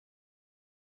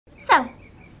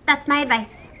That's my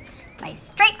advice. My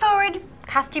straightforward,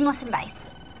 costumeless advice.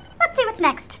 Let's see what's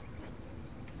next.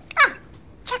 Ah,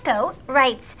 Checo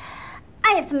writes,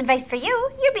 I have some advice for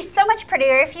you. You'd be so much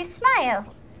prettier if you smiled.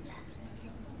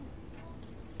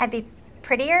 I'd be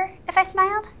prettier if I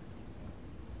smiled?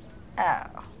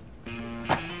 Oh.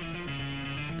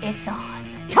 It's on.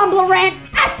 Tumblr rant,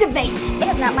 activate! It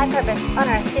is not my purpose on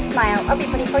earth to smile or be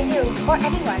pretty for you or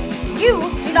anyone. You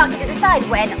do not get to decide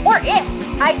when or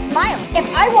if I smile. If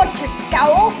I want to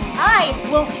scowl, I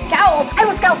will scowl. I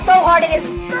will scowl so hard it is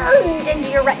burned into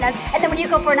your retinas. And then when you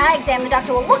go for an eye exam, the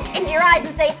doctor will look into your eyes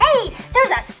and say, hey,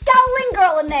 there's a scowling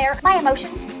girl in there. My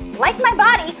emotions, like my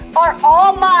body, are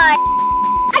all mine.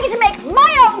 I get to make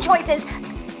my own choices.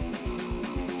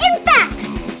 In fact,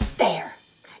 there.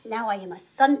 Now I am a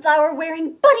sunflower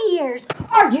wearing bunny ears.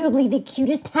 Arguably the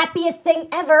cutest, happiest thing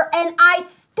ever, and I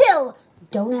still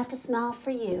don't have to smile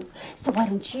for you. So why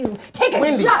don't you take a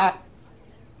Wendy, shot?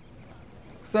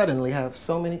 I suddenly have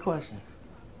so many questions.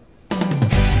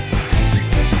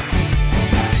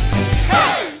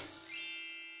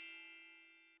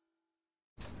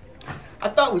 I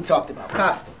thought we talked about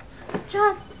costumes.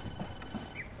 Joss,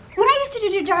 when I used to do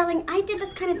Dear Darling, I did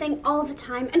this kind of thing all the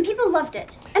time, and people loved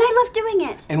it. And I loved doing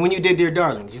it. And when you did Dear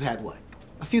Darlings, you had what?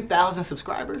 A few thousand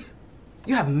subscribers?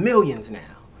 You have millions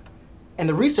now. And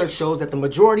the research shows that the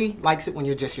majority likes it when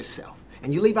you're just yourself.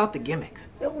 And you leave out the gimmicks.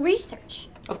 Research?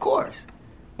 Of course.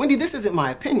 Wendy, this isn't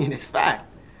my opinion, it's fact.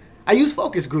 I use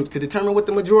focus groups to determine what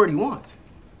the majority wants.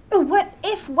 What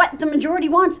if what the majority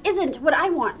wants isn't what I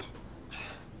want?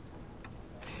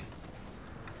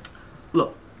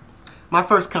 Look, my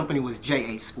first company was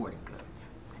JH Sporting Goods.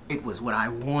 It was what I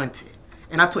wanted.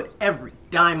 And I put every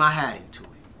dime I had into it.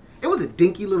 It was a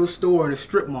dinky little store in a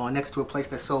strip mall next to a place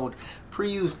that sold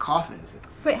pre-used coffins.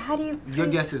 Wait, how do you... Your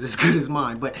guess is as good as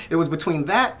mine, but it was between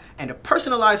that and a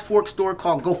personalized fork store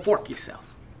called Go Fork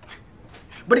Yourself.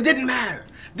 But it didn't matter.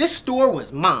 This store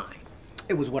was mine.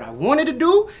 It was what I wanted to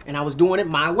do, and I was doing it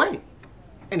my way.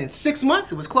 And in 6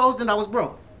 months, it was closed and I was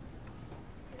broke.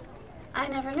 I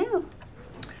never knew.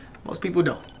 Most people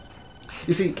don't.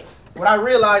 You see, what I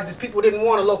realized is people didn't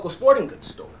want a local sporting goods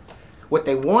store. What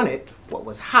they wanted, what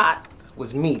was hot,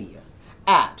 was media.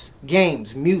 Apps,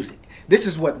 games, music. This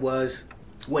is what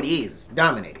is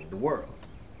dominating the world.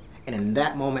 And in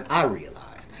that moment, I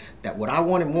realized that what I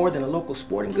wanted more than a local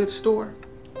sporting goods store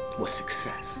was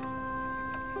success.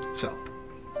 So,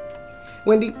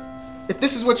 Wendy, if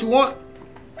this is what you want,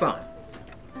 fine.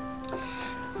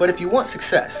 But if you want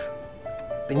success,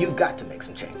 then you've got to make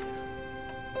some changes.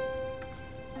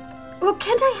 Well,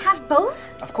 can't I have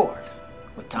both? Of course,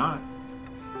 with time.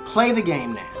 Play the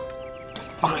game now.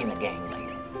 Define the game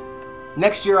later.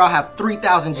 Next year, I'll have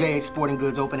 3,000 JH Sporting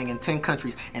Goods opening in 10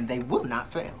 countries, and they will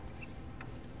not fail.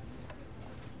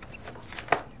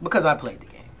 Because I played the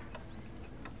game.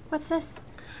 What's this?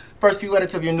 First few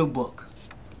edits of your new book.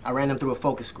 I ran them through a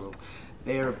focus group.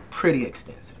 They're pretty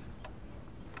extensive.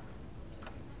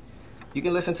 You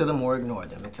can listen to them or ignore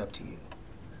them. It's up to you.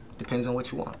 Depends on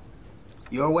what you want.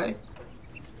 Your way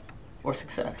or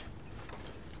success.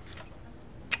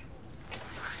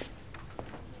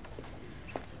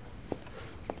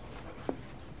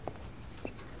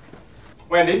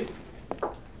 Wendy,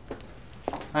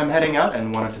 I'm heading out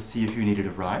and wanted to see if you needed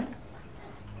a ride.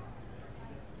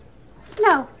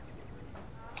 No.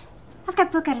 I've got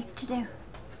book edits to do.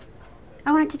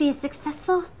 I want it to be as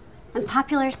successful and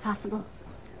popular as possible.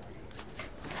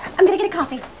 I'm gonna get a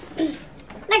coffee.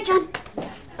 Night, John.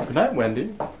 Good night,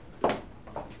 Wendy.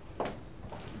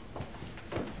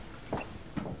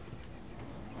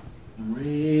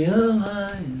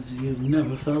 Realize you've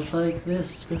never felt like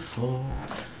this before.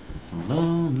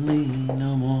 Lonely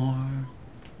no more.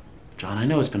 John, I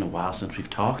know it's been a while since we've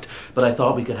talked, but I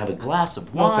thought we could have a glass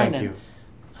of wine. Oh, thank you.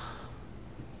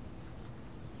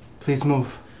 Please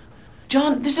move.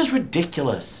 John, this is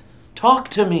ridiculous. Talk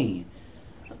to me.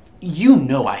 You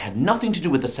know I had nothing to do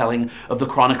with the selling of the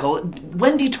Chronicle.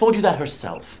 Wendy told you that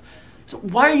herself. So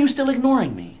why are you still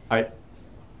ignoring me? I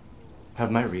have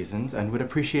my reasons and would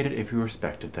appreciate it if you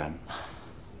respected them.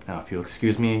 Now, if you'll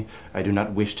excuse me, I do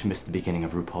not wish to miss the beginning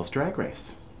of RuPaul's Drag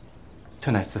Race.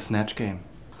 Tonight's the Snatch Game.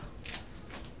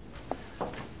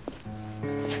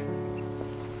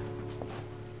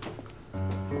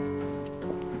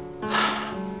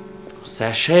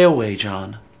 Sashay away,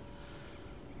 John.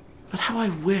 But how I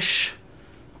wish,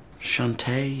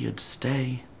 Shantae, you'd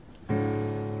stay.